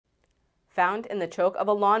Found in the choke of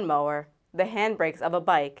a lawnmower, the handbrakes of a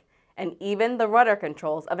bike, and even the rudder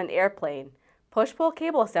controls of an airplane, push-pull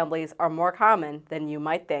cable assemblies are more common than you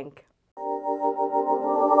might think.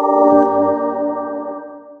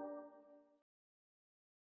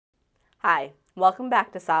 Hi, welcome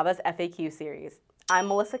back to Sava's FAQ series. I'm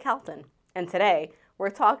Melissa Calton, and today we're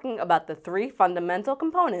talking about the 3 fundamental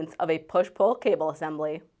components of a push-pull cable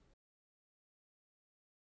assembly.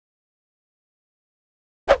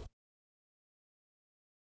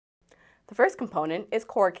 The first component is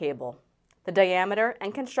core cable. The diameter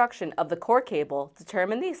and construction of the core cable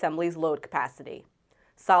determine the assembly's load capacity.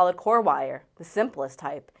 Solid core wire, the simplest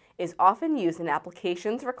type, is often used in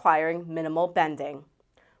applications requiring minimal bending.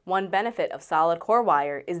 One benefit of solid core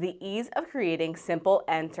wire is the ease of creating simple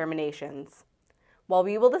end terminations. While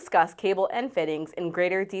we will discuss cable end fittings in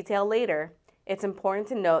greater detail later, it's important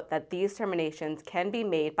to note that these terminations can be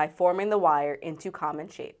made by forming the wire into common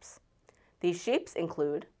shapes. These shapes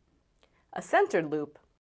include a centered loop,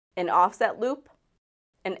 an offset loop,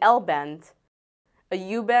 an L-bend, a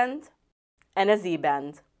U-bend, and a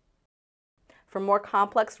Z-bend. For more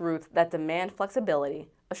complex routes that demand flexibility,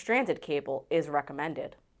 a stranded cable is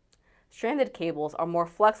recommended. Stranded cables are more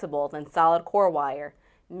flexible than solid core wire,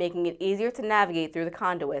 making it easier to navigate through the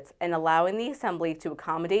conduits and allowing the assembly to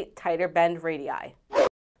accommodate tighter bend radii.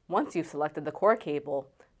 Once you've selected the core cable,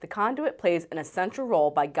 the conduit plays an essential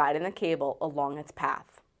role by guiding the cable along its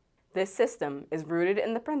path. This system is rooted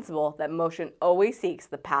in the principle that motion always seeks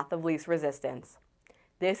the path of least resistance.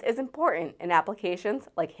 This is important in applications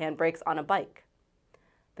like handbrakes on a bike.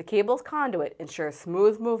 The cable's conduit ensures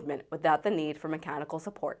smooth movement without the need for mechanical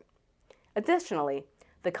support. Additionally,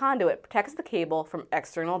 the conduit protects the cable from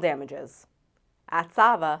external damages. At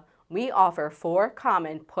Sava, we offer 4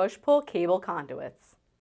 common push-pull cable conduits: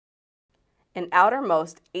 an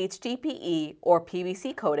outermost HDPE or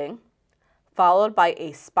PVC coating, followed by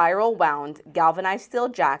a spiral wound galvanized steel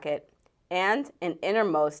jacket and an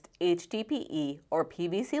innermost HDPE or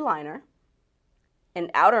PVC liner,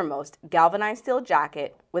 an outermost galvanized steel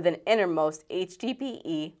jacket with an innermost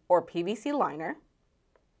HDPE or PVC liner,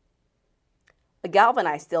 a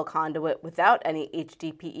galvanized steel conduit without any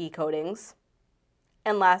HDPE coatings,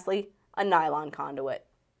 and lastly, a nylon conduit.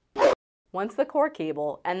 Once the core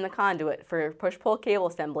cable and the conduit for push-pull cable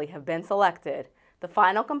assembly have been selected, the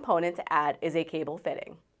final component to add is a cable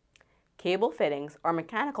fitting. Cable fittings are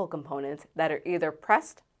mechanical components that are either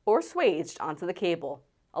pressed or swaged onto the cable,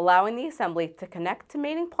 allowing the assembly to connect to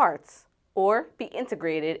mating parts or be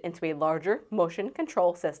integrated into a larger motion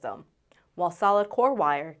control system. While solid core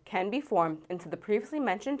wire can be formed into the previously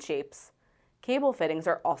mentioned shapes, cable fittings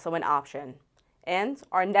are also an option and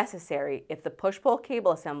are necessary if the push-pull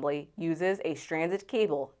cable assembly uses a stranded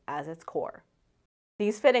cable as its core.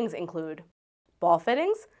 These fittings include ball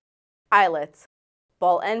fittings, eyelets,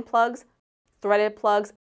 ball end plugs, threaded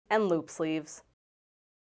plugs, and loop sleeves.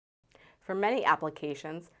 For many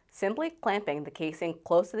applications, simply clamping the casing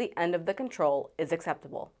close to the end of the control is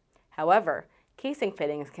acceptable. However, casing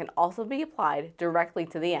fittings can also be applied directly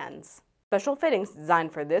to the ends. Special fittings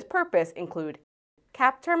designed for this purpose include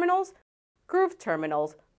cap terminals, groove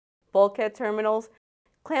terminals, bulkhead terminals,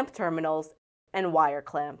 clamp terminals, and wire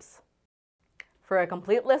clamps. For a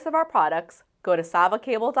complete list of our products, go to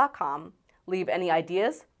savacable.com, leave any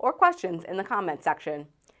ideas or questions in the comment section.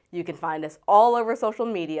 You can find us all over social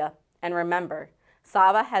media, and remember,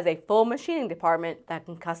 Sava has a full machining department that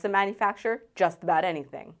can custom manufacture just about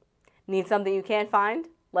anything. Need something you can't find?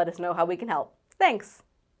 Let us know how we can help. Thanks!